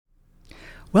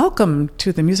Welcome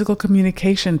to the Musical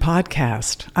Communication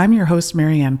Podcast. I'm your host,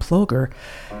 Marianne Ploger.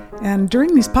 And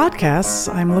during these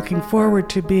podcasts, I'm looking forward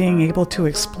to being able to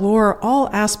explore all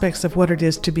aspects of what it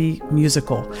is to be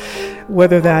musical,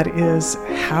 whether that is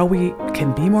how we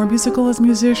can be more musical as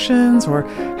musicians, or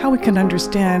how we can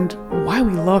understand why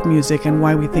we love music and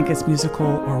why we think it's musical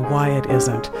or why it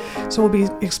isn't. So we'll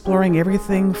be exploring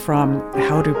everything from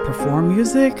how to perform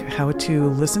music, how to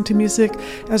listen to music,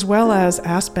 as well as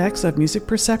aspects of music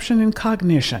perception and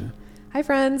cognition. Hi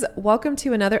friends, welcome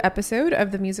to another episode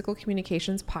of the Musical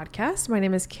Communications Podcast. My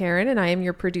name is Karen and I am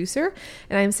your producer,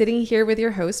 and I'm sitting here with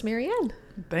your host, Marianne.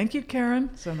 Thank you, Karen.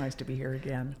 So nice to be here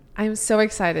again. I'm so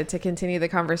excited to continue the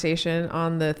conversation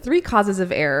on the 3 causes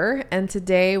of error, and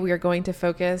today we are going to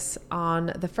focus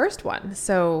on the first one.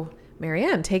 So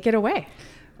Marianne, take it away.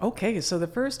 Okay, so the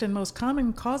first and most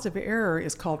common cause of error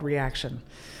is called reaction.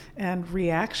 And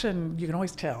reaction, you can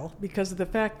always tell because of the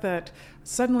fact that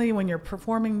suddenly when you're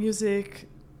performing music,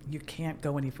 you can't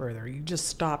go any further. You just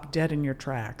stop dead in your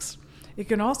tracks. It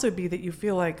can also be that you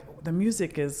feel like the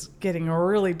music is getting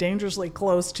really dangerously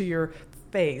close to your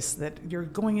face, that you're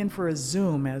going in for a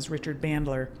zoom, as Richard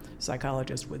Bandler,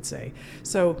 psychologist, would say.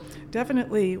 So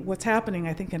definitely what's happening,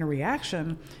 I think, in a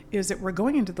reaction is that we're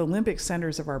going into the limbic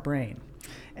centers of our brain.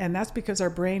 And that's because our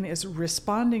brain is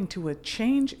responding to a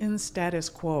change in status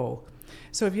quo.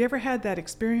 So have you ever had that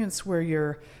experience where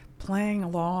you're playing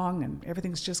along and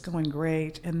everything's just going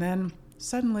great, and then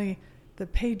suddenly the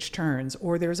page turns,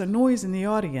 or there's a noise in the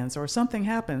audience, or something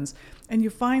happens, and you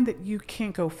find that you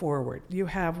can't go forward? You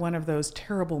have one of those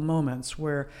terrible moments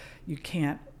where you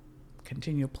can't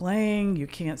continue playing, you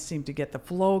can't seem to get the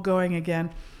flow going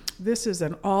again. This is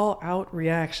an all-out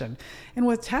reaction. And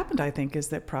what's happened, I think, is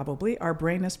that probably our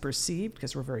brain has perceived,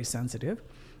 because we're very sensitive,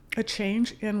 a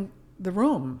change in the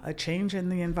room, a change in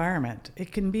the environment.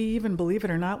 It can be even, believe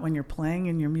it or not, when you're playing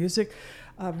in your music,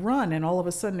 a run, and all of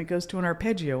a sudden it goes to an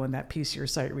arpeggio in that piece you're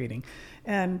sight reading.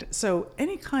 And so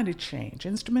any kind of change,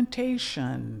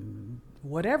 instrumentation,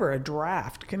 whatever, a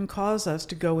draft, can cause us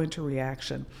to go into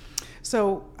reaction.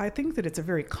 So I think that it's a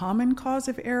very common cause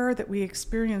of error that we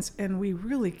experience, and we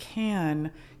really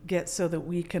can get so that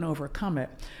we can overcome it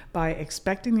by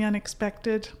expecting the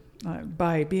unexpected,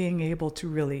 by being able to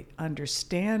really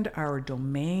understand our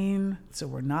domain so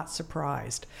we're not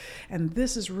surprised. And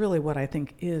this is really what I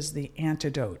think is the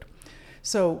antidote.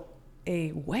 So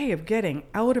a way of getting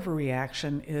out of a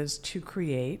reaction is to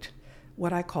create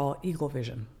what I call eagle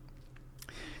vision.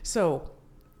 So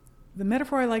the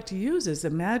metaphor I like to use is,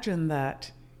 imagine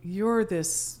that you're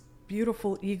this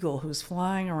beautiful eagle who's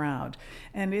flying around,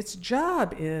 and its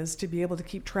job is to be able to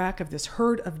keep track of this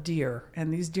herd of deer,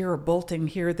 and these deer are bolting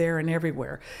here, there, and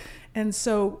everywhere. And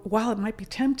so while it might be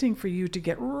tempting for you to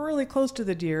get really close to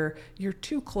the deer, you're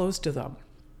too close to them.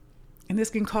 And this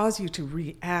can cause you to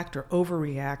react or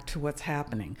overreact to what's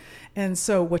happening. And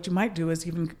so what you might do is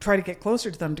even try to get closer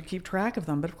to them to keep track of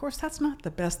them. But of course, that's not the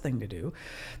best thing to do.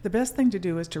 The best thing to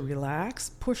do is to relax,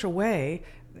 push away,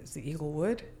 as the eagle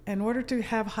would, in order to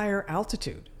have higher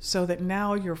altitude, so that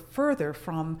now you're further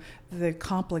from the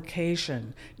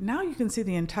complication. Now you can see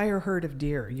the entire herd of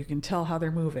deer. You can tell how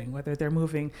they're moving, whether they're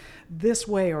moving this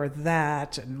way or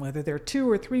that, and whether they're 2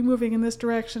 or 3 moving in this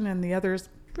direction and the others.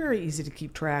 Very easy to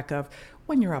keep track of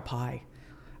when you're up high.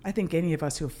 I think any of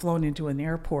us who have flown into an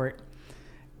airport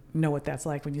know what that's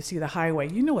like. When you see the highway,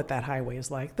 you know what that highway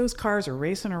is like. Those cars are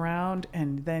racing around,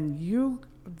 and then you,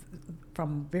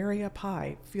 from very up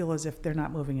high, feel as if they're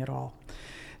not moving at all.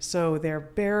 So they're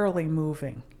barely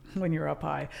moving when you're up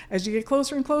high. As you get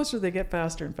closer and closer, they get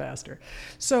faster and faster.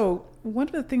 So one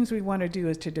of the things we want to do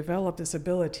is to develop this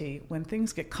ability, when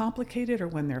things get complicated or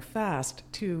when they're fast,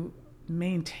 to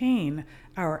maintain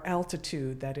our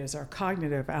altitude, that is our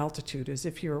cognitive altitude, as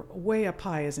if you're way up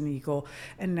high as an eagle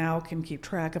and now can keep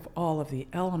track of all of the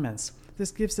elements.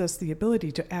 This gives us the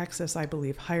ability to access, I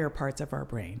believe, higher parts of our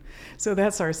brain. So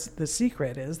that's the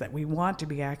secret, is that we want to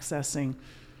be accessing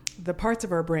the parts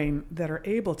of our brain that are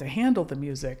able to handle the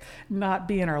music, not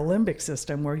be in our limbic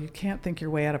system where you can't think your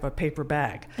way out of a paper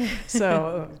bag.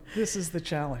 So this is the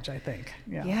challenge, I think.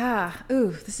 Yeah.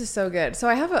 Ooh, this is so good. So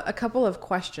I have a couple of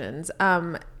questions.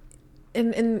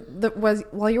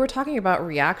 While you were talking about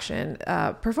reaction,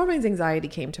 performance anxiety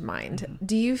came to mind. Mm-hmm.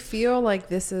 Do you feel like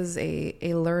this is a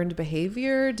learned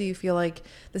behavior? Do you feel like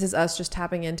this is us just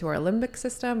tapping into our limbic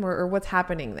system, or what's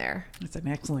happening there? It's an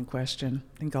excellent question.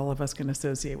 I think all of us can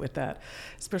associate with that,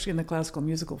 especially in the classical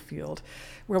musical field,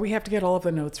 where we have to get all of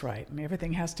the notes right and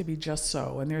everything has to be just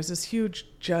so. And there's this huge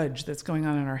judge that's going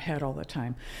on in our head all the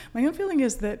time. My own feeling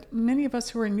is that many of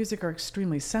us who are in music are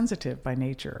extremely sensitive by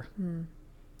nature. Mm.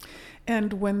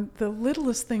 And when the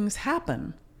littlest things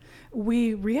happen,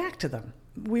 we react to them.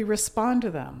 We respond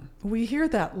to them. We hear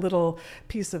that little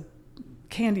piece of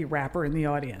candy wrapper in the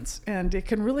audience, and it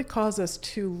can really cause us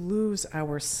to lose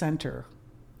our center.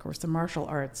 Of course, the martial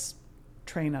arts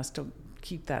train us to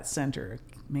keep that center,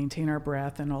 maintain our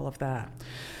breath and all of that.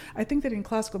 I think that in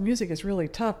classical music it's really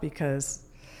tough because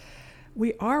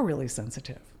we are really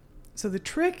sensitive. So the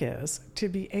trick is to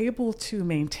be able to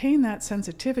maintain that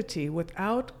sensitivity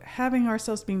without having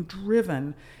ourselves being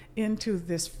driven into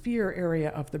this fear area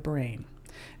of the brain.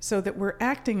 So that we're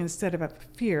acting instead of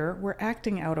fear, we're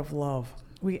acting out of love.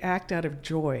 We act out of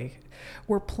joy.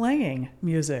 We're playing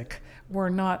music. We're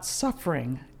not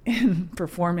suffering in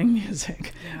performing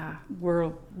music. Yeah.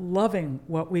 We're loving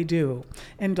what we do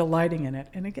and delighting in it.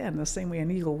 And again, the same way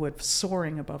an eagle would,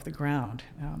 soaring above the ground.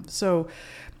 So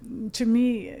to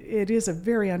me, it is a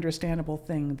very understandable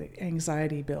thing that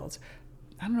anxiety builds.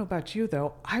 I don't know about you,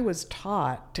 though. I was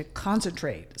taught to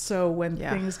concentrate. So when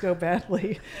things go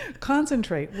badly,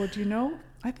 concentrate. Well, do you know?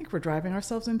 I think we're driving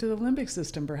ourselves into the limbic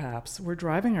system, perhaps. We're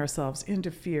driving ourselves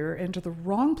into fear, into the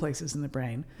wrong places in the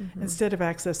brain. Instead of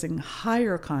accessing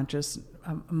higher conscious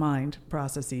mind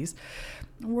processes,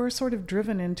 we're sort of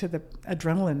driven into the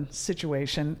adrenaline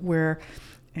situation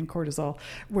and cortisol,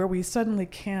 where we suddenly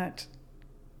can't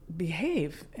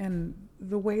behave in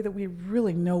the way that we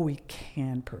really know we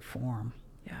can perform.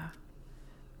 Yeah.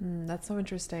 That's so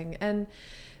interesting. And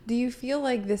do you feel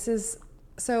like this is...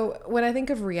 So when I think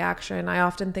of reaction, I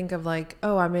often think of like,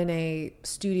 oh, I'm in a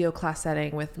studio class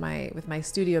setting with my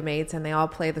studio mates and they all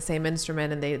play the same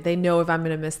instrument and they know if I'm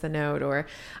going to miss the note, or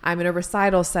I'm in a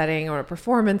recital setting or a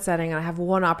performance setting and I have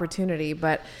one opportunity.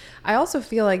 But I also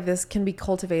feel like this can be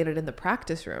cultivated in the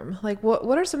practice room. Like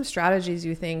what are some strategies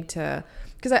you think to...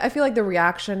 Because I feel like the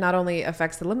reaction not only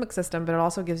affects the limbic system, but it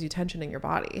also gives you tension in your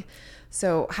body.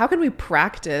 So how can we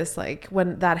practice, like,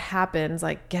 when that happens,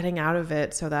 like getting out of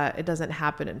it so that it doesn't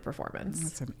happen in performance?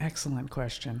 That's an excellent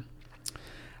question.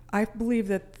 I believe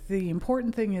that the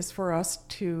important thing is for us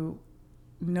to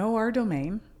know our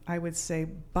domain. I would say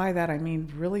by that I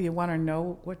mean really you want to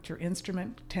know what your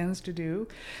instrument tends to do.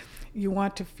 You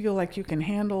want to feel like you can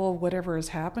handle whatever has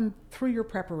happened through your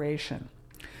preparation.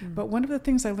 But one of the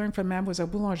things I learned from Mademoiselle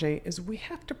Boulanger is we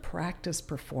have to practice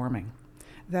performing.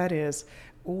 That is,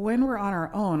 when we're on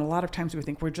our own, a lot of times we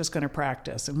think we're just going to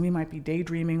practice, and we might be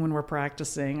daydreaming when we're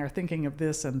practicing or thinking of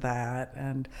this and that.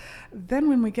 And then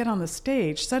when we get on the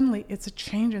stage, suddenly it's a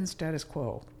change in status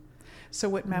quo. So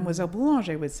what Mademoiselle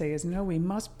Boulanger would say is, no, we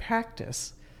must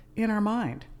practice in our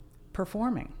mind,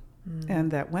 performing. And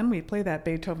that when we play that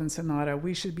Beethoven sonata,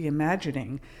 we should be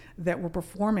imagining that we're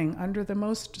performing under the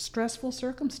most stressful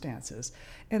circumstances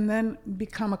and then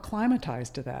become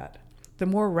acclimatized to that. The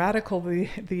more radical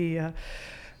the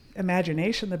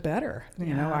imagination, the better.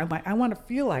 You know, I want to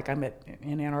feel like I'm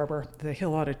in Ann Arbor, the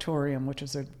Hill Auditorium, which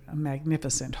is a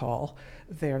magnificent hall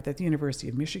there that the University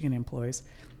of Michigan employs.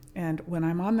 And when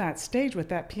I'm on that stage with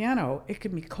that piano, it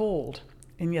can be cold.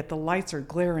 And yet the lights are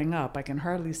glaring up. I can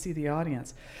hardly see the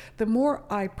audience. The more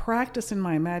I practice in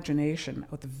my imagination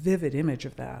with a vivid image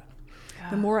of that,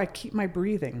 the more I keep my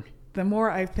breathing, the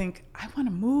more I think, I want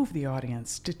to move the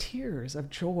audience to tears of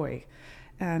joy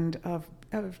and of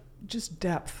just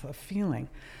depth of feeling.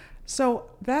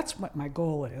 So that's what my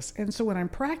goal is. And so when I'm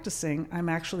practicing, I'm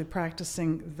actually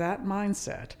practicing that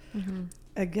mindset.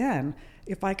 Again,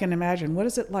 if I can imagine, what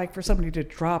is it like for somebody to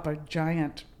drop a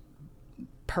giant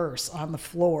purse on the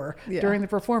floor during the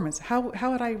performance? How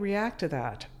would I react to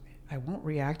that? I won't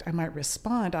react. I might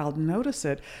respond. I'll notice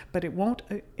it, but it won't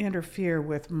interfere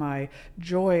with my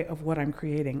joy of what I'm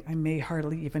creating. I may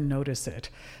hardly even notice it,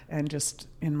 and just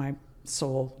in my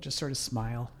soul, just sort of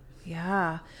smile.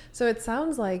 Yeah. So it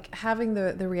sounds like having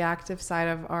the reactive side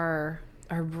of our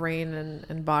brain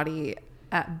and body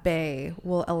at bay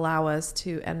will allow us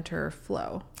to enter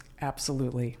flow.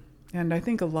 Absolutely. And I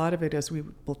think a lot of it, as we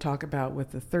will talk about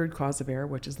with the third cause of error,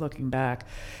 which is looking back,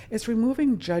 is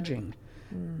removing judging.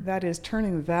 That is,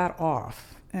 turning that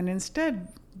off. And instead,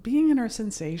 being in our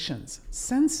sensations,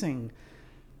 sensing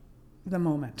the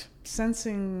moment,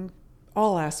 sensing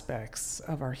all aspects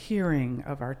of our hearing,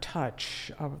 of our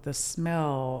touch, of the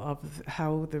smell, of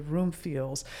how the room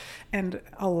feels, and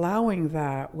allowing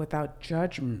that without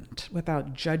judgment,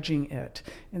 without judging it,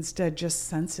 instead just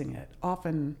sensing it.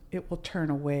 Often it will turn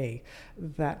away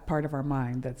that part of our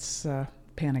mind that's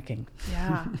panicking.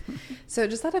 Yeah. So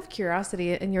just out of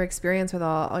curiosity, in your experience with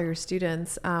all your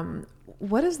students,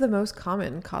 what is the most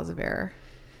common cause of error?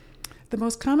 The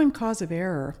most common cause of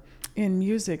error in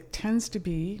music tends to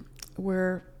be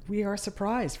where we are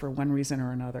surprised for one reason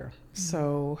or another.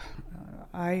 So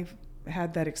I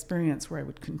had that experience where I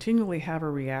would continually have a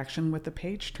reaction with the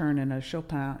page turn in a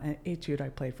Chopin etude I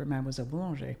played for Mademoiselle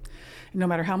Boulanger. And no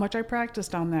matter how much I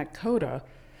practiced on that coda,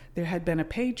 there had been a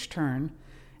page turn,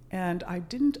 and I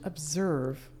didn't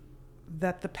observe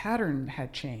that the pattern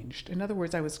had changed. In other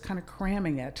words, I was kind of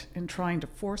cramming it and trying to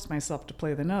force myself to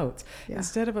play the notes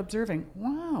instead of observing,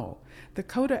 wow, the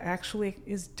coda actually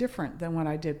is different than what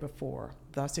I did before.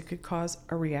 Thus, it could cause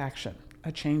a reaction,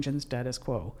 a change in status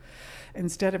quo.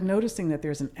 Instead of noticing that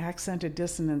there's an accented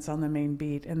dissonance on the main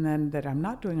beat and then that I'm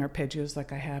not doing arpeggios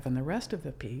like I have in the rest of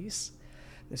the piece.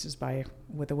 This is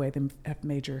with the way the F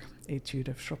major etude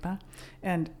of Chopin.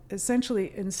 And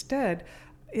essentially, instead,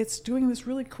 it's doing this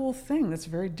really cool thing that's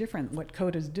very different what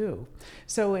codas do.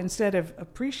 So instead of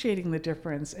appreciating the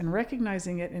difference and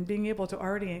recognizing it and being able to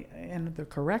already, in the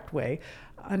correct way,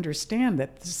 understand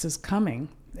that this is coming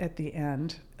at the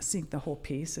end, seeing the whole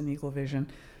piece in eagle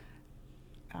vision,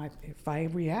 if I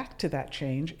react to that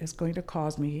change, it's going to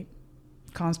cause me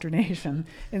consternation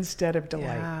instead of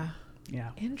delight. Yeah.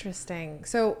 Interesting.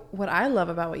 So what I love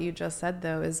about what you just said,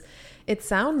 though, is it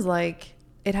sounds like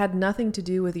it had nothing to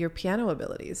do with your piano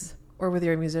abilities or with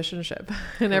your musicianship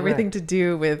and everything to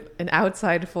do with an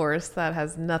outside force that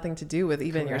has nothing to do with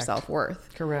even your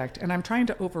self-worth. Correct. And I'm trying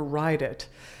to override it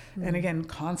and again,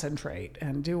 concentrate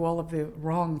and do all of the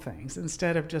wrong things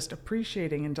instead of just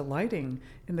appreciating and delighting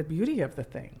in the beauty of the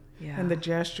thing and the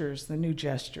gestures, the new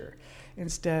gesture.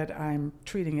 Instead, I'm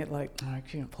treating it like, I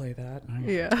can't play that.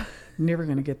 I'm never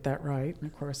going to get that right.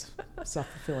 And of course,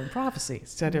 self-fulfilling prophecy.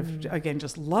 Instead of, again,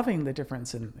 just loving the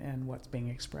difference in what's being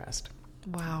expressed.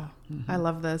 Wow. I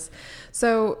love this.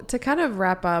 So to kind of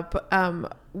wrap up,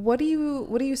 what do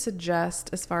you suggest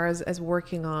as far as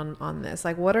working on this?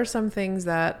 Like, what are some things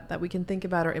that we can think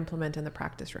about or implement in the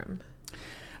practice room?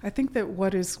 I think that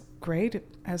what is great,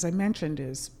 as I mentioned,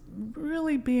 is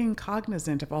really being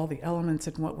cognizant of all the elements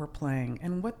in what we're playing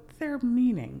and what they're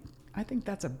meaning. I think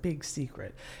that's a big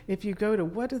secret. If you go to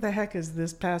what the heck is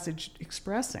this passage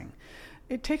expressing,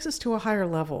 it takes us to a higher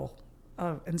level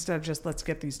instead of just let's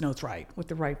get these notes right with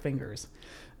the right fingers.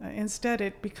 Instead,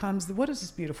 it becomes what is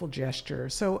this beautiful gesture?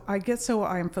 So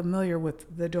I'm familiar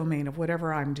with the domain of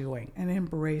whatever I'm doing and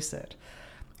embrace it.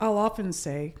 I'll often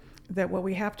say that what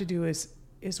we have to do is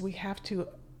we have to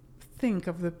think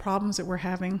of the problems that we're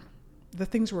having, the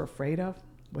things we're afraid of,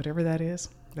 whatever that is,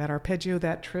 that arpeggio,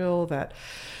 that trill, that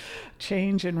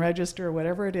change in register,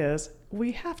 whatever it is,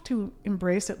 we have to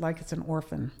embrace it like it's an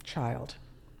orphan child.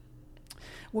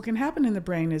 What can happen in the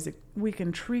brain is that we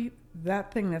can treat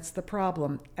that thing that's the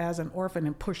problem as an orphan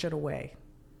and push it away.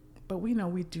 But we know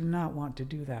we do not want to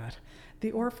do that.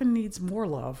 The orphan needs more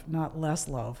love, not less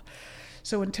love.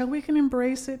 So until we can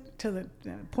embrace it to the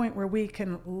point where we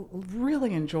can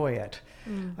really enjoy it,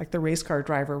 like the race car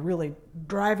driver really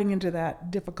driving into that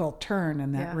difficult turn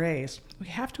in that race, we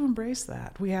have to embrace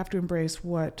that. We have to embrace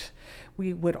what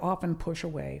we would often push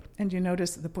away. And you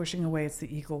notice the pushing away, it's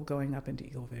the eagle going up into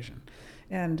eagle vision.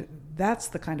 And that's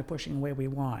the kind of pushing away we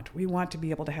want. We want to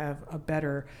be able to have a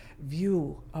better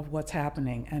view of what's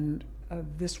happening, and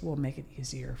this will make it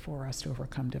easier for us to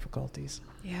overcome difficulties.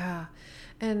 Yeah.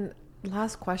 And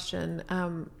last question,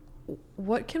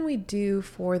 what can we do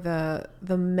for the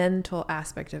mental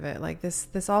aspect of it? Like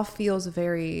this all feels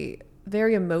very,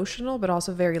 very emotional, but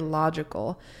also very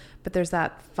logical. But there's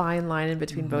that fine line in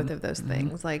between both of those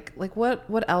things. Like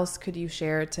what else could you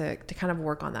share to kind of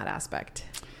work on that aspect?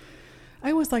 I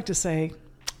always like to say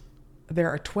there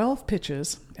are 12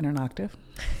 pitches in an octave.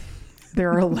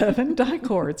 There are 11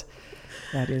 dichords,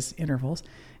 that is intervals,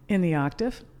 in the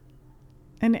octave.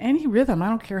 And any rhythm, I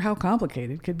don't care how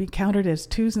complicated, could be counted as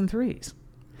 2s and 3s.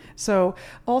 So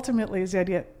ultimately is the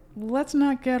idea, let's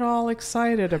not get all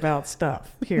excited about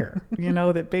stuff here.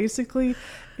 That basically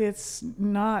it's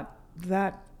not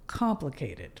that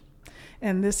complicated.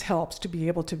 And this helps to be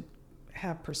able to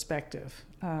have perspective.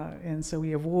 And so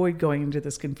we avoid going into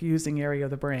this confusing area of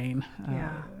the brain,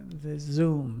 the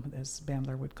zoom, as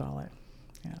Bandler would call it.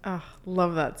 Yeah. Oh,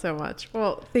 love that so much.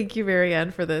 Well, thank you,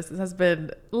 Marianne, for this. This has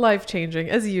been life-changing,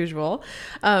 as usual.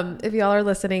 If y'all are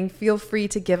listening, feel free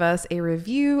to give us a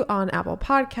review on Apple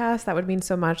Podcasts. That would mean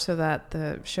so much so that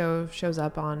the show shows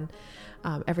up on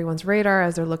everyone's radar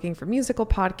as they're looking for musical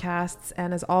podcasts.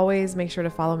 And as always, make sure to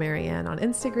follow Marianne on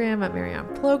Instagram at Marianne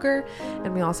Ploger.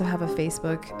 And we also have a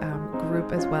Facebook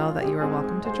group as well that you are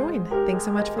welcome to join. Thanks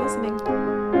so much for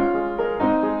listening.